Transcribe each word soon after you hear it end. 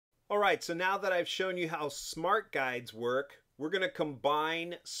Alright, so now that I've shown you how smart guides work, we're going to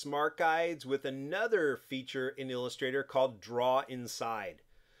combine smart guides with another feature in Illustrator called Draw Inside.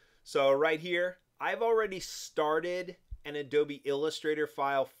 So right here, I've already started an Adobe Illustrator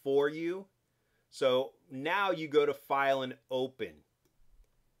file for you. So now you go to File and Open.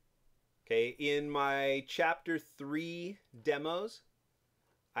 Okay, in my Chapter 3 demos,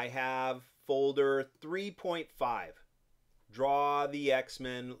 I have folder 3.5. Draw the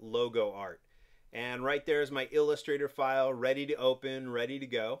X-Men logo art. And right there is my Illustrator file ready to open, ready to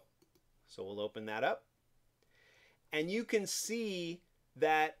go. So we'll open that up. And you can see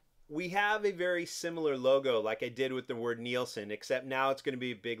that we have a very similar logo like I did with the word Nielsen, except now it's going to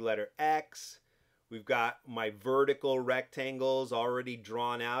be a big letter X. We've got my vertical rectangles already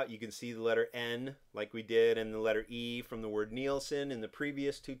drawn out. You can see the letter N like we did and the letter E from the word Nielsen in the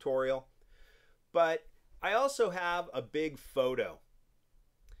previous tutorial. But I also have a big photo.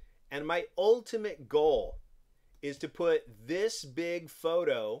 And my ultimate goal is to put this big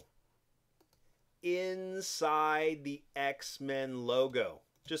photo inside the X-Men logo.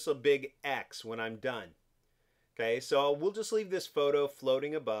 Just a big X when I'm done. Okay, so we'll just leave this photo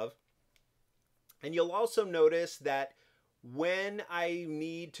floating above. And you'll also notice that when I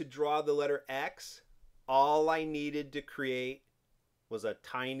need to draw the letter X, all I needed to create was a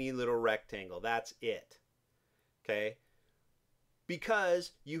tiny little rectangle. That's it. Okay,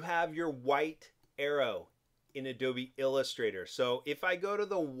 because you have your white arrow in Adobe Illustrator. So if I go to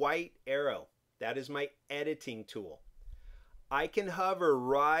the white arrow, that is my editing tool. I can hover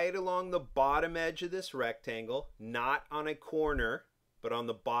right along the bottom edge of this rectangle, not on a corner, but on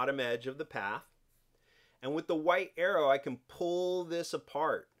the bottom edge of the path. And with the white arrow, I can pull this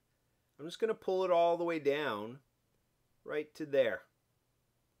apart. I'm just going to pull it all the way down right to there.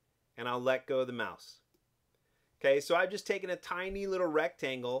 And I'll let go of the mouse. Okay, so I've just taken a tiny little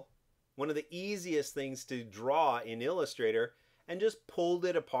rectangle, one of the easiest things to draw in Illustrator, and just pulled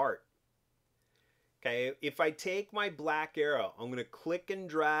it apart. Okay, if I take my black arrow, I'm going to click and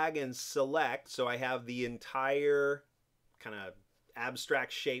drag and select so I have the entire kind of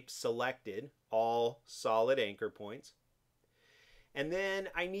abstract shape selected, all solid anchor points. And then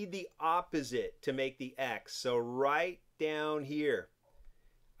I need the opposite to make the X. So right down here,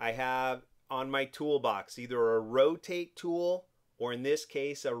 I have on my toolbox either a rotate tool or in this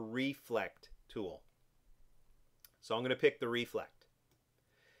case a reflect tool. So I'm going to pick the reflect.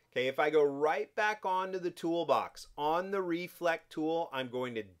 Okay, if I go right back onto the toolbox, on the reflect tool, I'm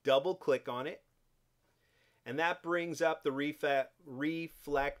going to double click on it. And that brings up the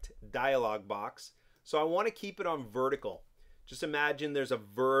reflect dialog box. So I want to keep it on vertical. Just imagine there's a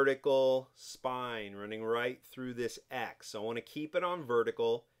vertical spine running right through this X. So I want to keep it on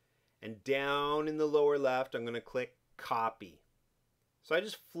vertical. And down in the lower left, I'm going to click copy. So I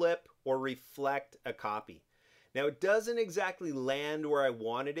just flip or reflect a copy. Now it doesn't exactly land where I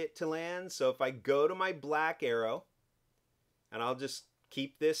wanted it to land. So if I go to my black arrow, and I'll just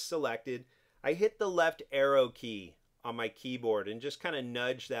keep this selected, I hit the left arrow key on my keyboard and just kind of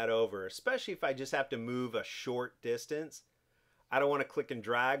nudge that over, especially if I just have to move a short distance. I don't want to click and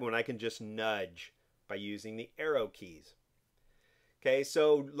drag when I can just nudge by using the arrow keys. Okay,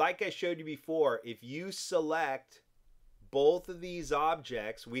 so like I showed you before, if you select both of these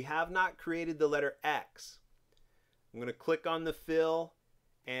objects, we have not created the letter X. I'm going to click on the fill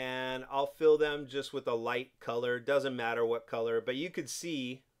and I'll fill them just with a light color. Doesn't matter what color, but you could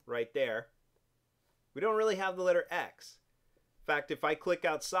see right there, we don't really have the letter X. In fact, if I click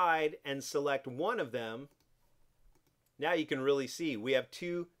outside and select one of them, now you can really see we have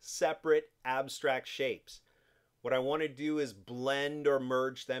two separate abstract shapes. What I want to do is blend or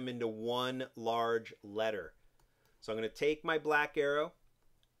merge them into one large letter. So I'm going to take my black arrow,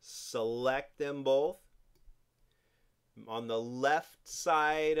 select them both. On the left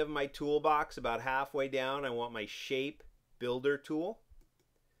side of my toolbox, about halfway down, I want my Shape Builder tool.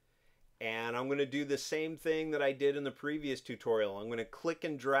 And I'm going to do the same thing that I did in the previous tutorial. I'm going to click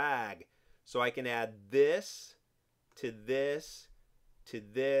and drag so I can add this to this to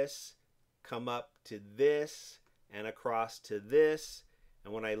this, come up to this, and across to this,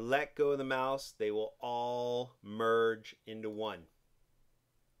 and when I let go of the mouse, they will all merge into one.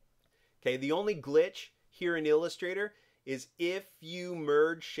 Okay, the only glitch here in Illustrator is if you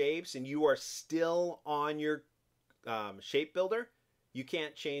merge shapes and you are still on your shape builder, you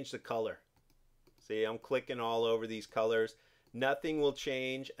can't change the color. See, I'm clicking all over these colors. Nothing will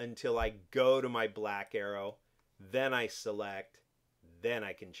change until I go to my black arrow, then I select, then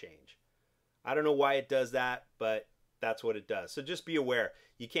I can change. I don't know why it does that, but that's what it does. So just be aware,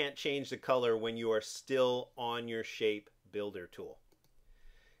 you can't change the color when you are still on your Shape Builder tool.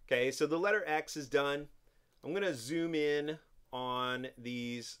 Okay, so the letter X is done. I'm going to zoom in on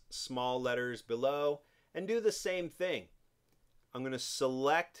these small letters below and do the same thing. I'm going to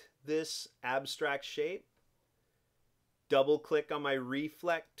select this abstract shape, double click on my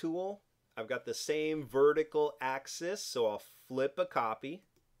reflect tool. I've got the same vertical axis, so I'll flip a copy,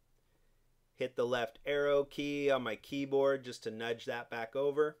 hit the left arrow key on my keyboard just to nudge that back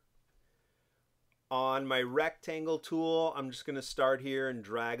over. On my rectangle tool, I'm just going to start here and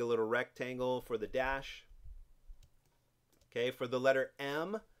drag a little rectangle for the dash. Okay, for the letter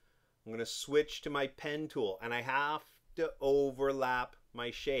M, I'm going to switch to my pen tool, and I have to overlap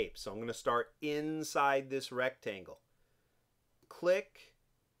my shape. So I'm going to start inside this rectangle. Click,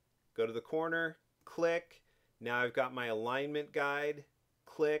 go to the corner, click. Now I've got my alignment guide,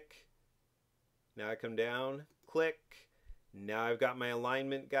 click. Now I come down, click. Now I've got my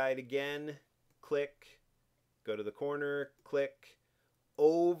alignment guide again, click. Go to the corner, click.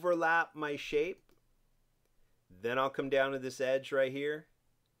 Overlap my shape. Then I'll come down to this edge right here.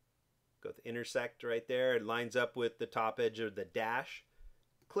 Go with intersect right there. It lines up with the top edge of the dash.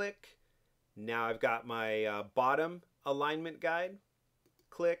 Click. Now I've got my bottom alignment guide.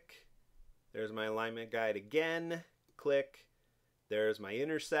 Click. There's my alignment guide again. Click. There's my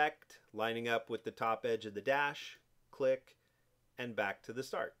intersect lining up with the top edge of the dash. Click. And back to the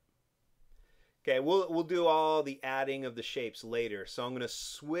start. Okay, we'll do all the adding of the shapes later. So I'm going to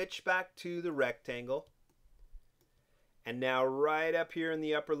switch back to the rectangle. And now right up here in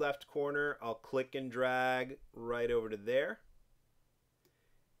the upper left corner, I'll click and drag right over to there.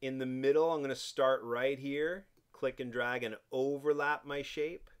 In the middle, I'm going to start right here, click and drag and overlap my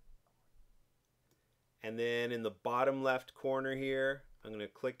shape. And then in the bottom left corner here, I'm going to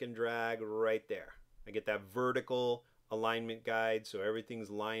click and drag right there. I get that vertical alignment guide, so everything's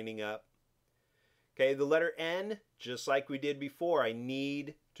lining up. Okay, the letter N, just like we did before, I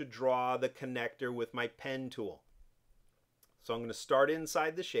need to draw the connector with my pen tool. So I'm going to start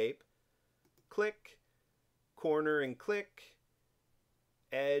inside the shape, click, corner and click,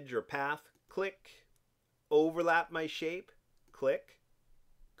 edge or path, click, overlap my shape, click,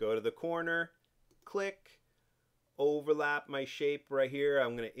 go to the corner, click, overlap my shape right here.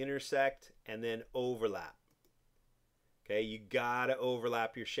 I'm going to intersect and then overlap. Okay, you got to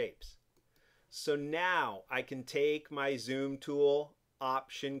overlap your shapes. So now I can take my zoom tool,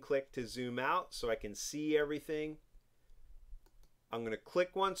 option click to zoom out so I can see everything. I'm going to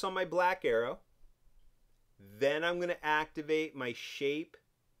click once on my black arrow. Then I'm going to activate my shape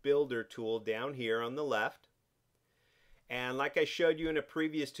builder tool down here on the left. And like I showed you in a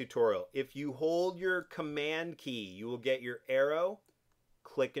previous tutorial, if you hold your command key, you will get your arrow,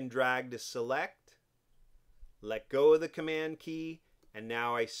 click and drag to select, let go of the command key, and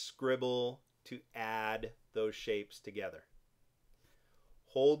now I scribble to add those shapes together.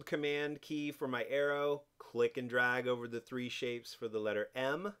 Hold command key for my arrow, click and drag over the three shapes for the letter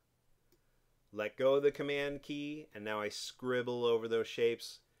M. Let go of the command key, and now I scribble over those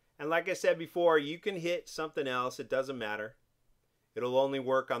shapes. And like I said before, you can hit something else, it doesn't matter. It'll only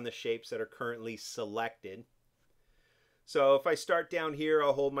work on the shapes that are currently selected. So if I start down here,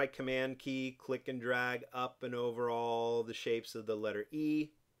 I'll hold my command key, click and drag up and over all the shapes of the letter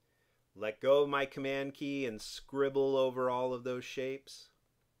E. Let go of my command key and scribble over all of those shapes.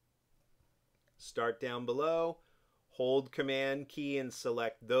 Start down below, hold command key and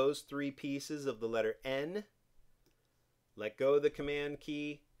select those three pieces of the letter N. Let go of the command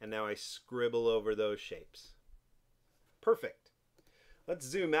key, and now I scribble over those shapes. Perfect. Let's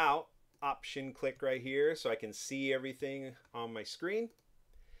zoom out, option click right here so I can see everything on my screen.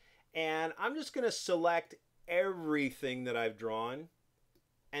 And I'm just going to select everything that I've drawn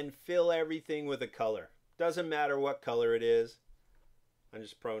and fill everything with a color. Doesn't matter what color it is. I'm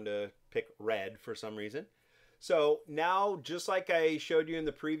just prone to pick red for some reason. So now, just like I showed you in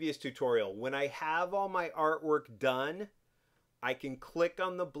the previous tutorial, when I have all my artwork done, I can click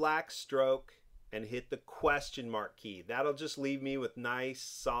on the black stroke and hit the question mark key. That'll just leave me with nice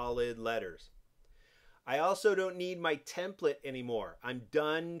solid letters. I also don't need my template anymore. I'm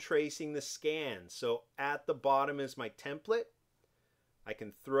done tracing the scan. So at the bottom is my template. I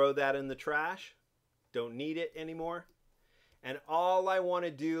can throw that in the trash. Don't need it anymore. And all I want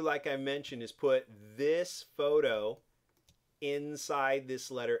to do, like I mentioned, is put this photo inside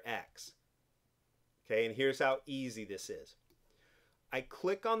this letter X. Okay, and here's how easy this is. I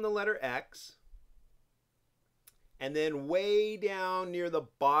click on the letter X, and then way down near the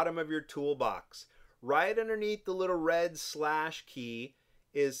bottom of your toolbox, right underneath the little red slash key,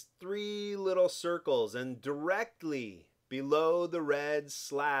 is three little circles, and directly below the red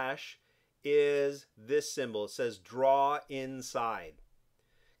slash is this symbol. It says draw inside.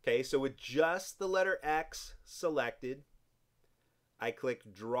 Okay, so with just the letter X selected, I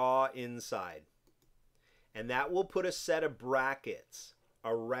click Draw Inside. And that will put a set of brackets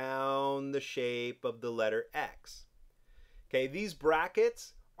around the shape of the letter X. Okay, these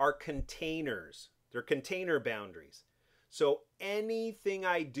brackets are containers. They're container boundaries. So anything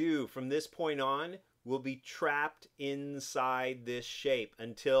I do from this point on will be trapped inside this shape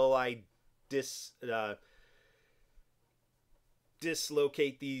until I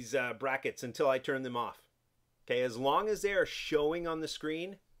dislocate these brackets, until I turn them off. Okay, as long as they are showing on the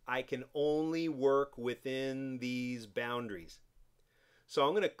screen, I can only work within these boundaries. So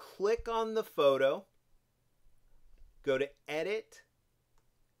I'm going to click on the photo, go to Edit,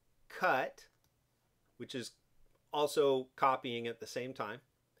 Cut, which is also copying at the same time.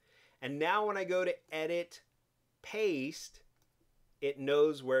 And now when I go to Edit, Paste, it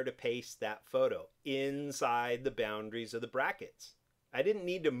knows where to paste that photo inside the boundaries of the brackets. I didn't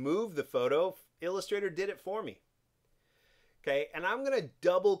need to move the photo. Illustrator did it for me. Okay, and I'm going to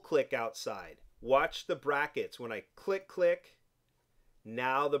double click outside. Watch the brackets. When I click,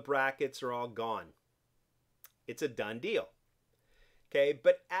 now the brackets are all gone. It's a done deal. Okay,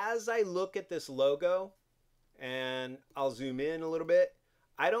 but as I look at this logo, and I'll zoom in a little bit,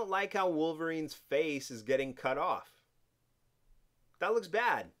 I don't like how Wolverine's face is getting cut off. That looks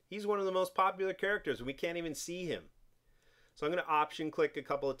bad. He's one of the most popular characters and we can't even see him. So I'm going to option click a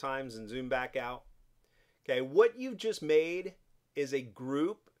couple of times and zoom back out. Okay, what you've just made is a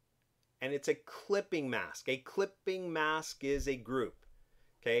group, and it's a clipping mask. A clipping mask is a group.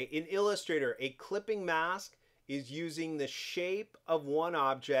 Okay, in Illustrator, a clipping mask is using the shape of one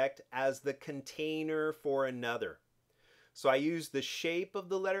object as the container for another. So I use the shape of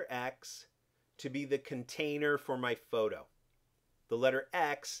the letter X to be the container for my photo. The letter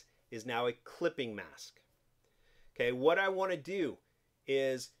X is now a clipping mask. Okay, what I want to do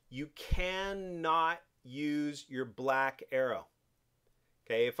is you cannot use your black arrow.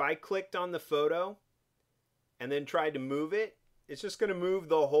 Okay, if I clicked on the photo and then tried to move it, it's just going to move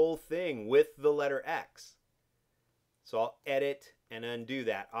the whole thing with the letter X. So I'll edit and undo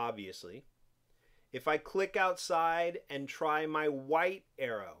that, obviously. If I click outside and try my white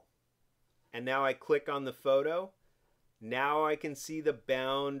arrow, and now I click on the photo, now I can see the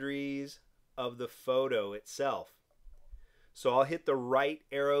boundaries of the photo itself. So I'll hit the right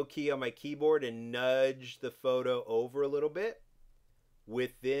arrow key on my keyboard and nudge the photo over a little bit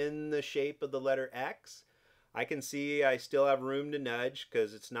within the shape of the letter X. I can see I still have room to nudge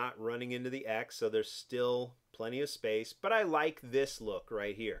because it's not running into the X, so there's still plenty of space, but I like this look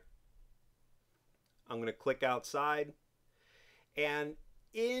right here. I'm going to click outside, and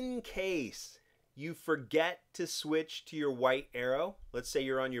in case you forget to switch to your white arrow, let's say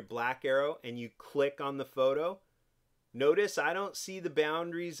you're on your black arrow and you click on the photo, notice I don't see the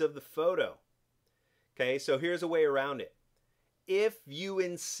boundaries of the photo. Okay, so here's a way around it. If you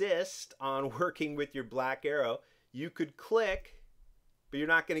insist on working with your black arrow, you could click, but you're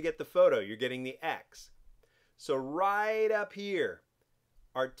not going to get the photo. You're getting the X. So right up here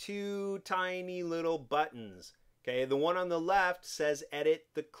are two tiny little buttons. Okay, the one on the left says edit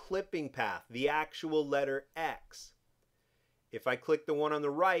the clipping path, the actual letter X. If I click the one on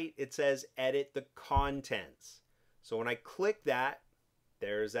the right, it says edit the contents. So when I click that,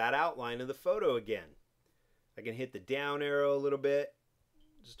 there's that outline of the photo again. I can hit the down arrow a little bit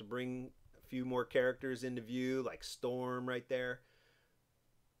just to bring a few more characters into view, like Storm right there.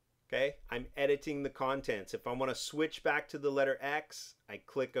 Okay, I'm editing the contents. If I want to switch back to the letter X, I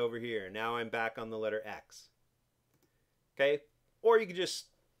click over here. Now I'm back on the letter X. Okay, or you can just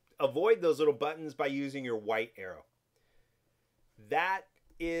avoid those little buttons by using your white arrow. That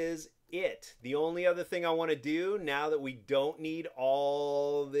is it. The only other thing I want to do now that we don't need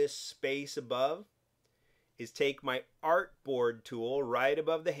all this space above is take my artboard tool right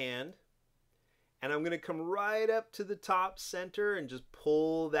above the hand, and I'm going to come right up to the top center and just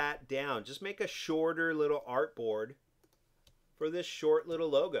pull that down. Just make a shorter little artboard for this short little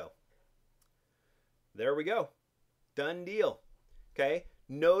logo. There we go. Done deal. Okay,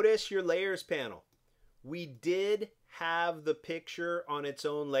 notice your layers panel. We did have the picture on its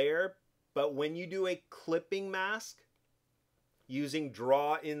own layer, but when you do a clipping mask using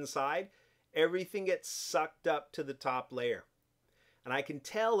Draw Inside, everything gets sucked up to the top layer. And I can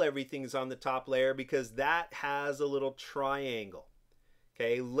tell everything's on the top layer because that has a little triangle.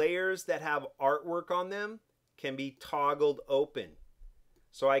 Okay, layers that have artwork on them can be toggled open.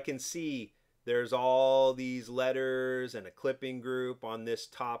 So I can see there's all these letters and a clipping group on this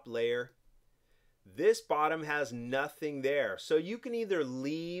top layer. This bottom has nothing there. So you can either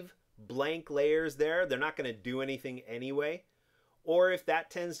leave blank layers there, they're not going to do anything anyway, Or if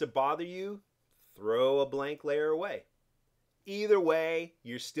that tends to bother you, throw a blank layer away. Either way,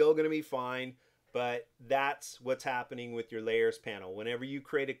 you're still going to be fine, but that's what's happening with your layers panel. Whenever you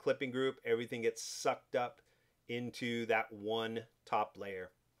create a clipping group, everything gets sucked up into that one top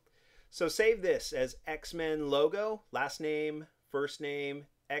layer. So save this as X-Men logo, last name, first name,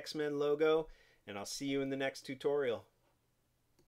 X-Men logo, and I'll see you in the next tutorial.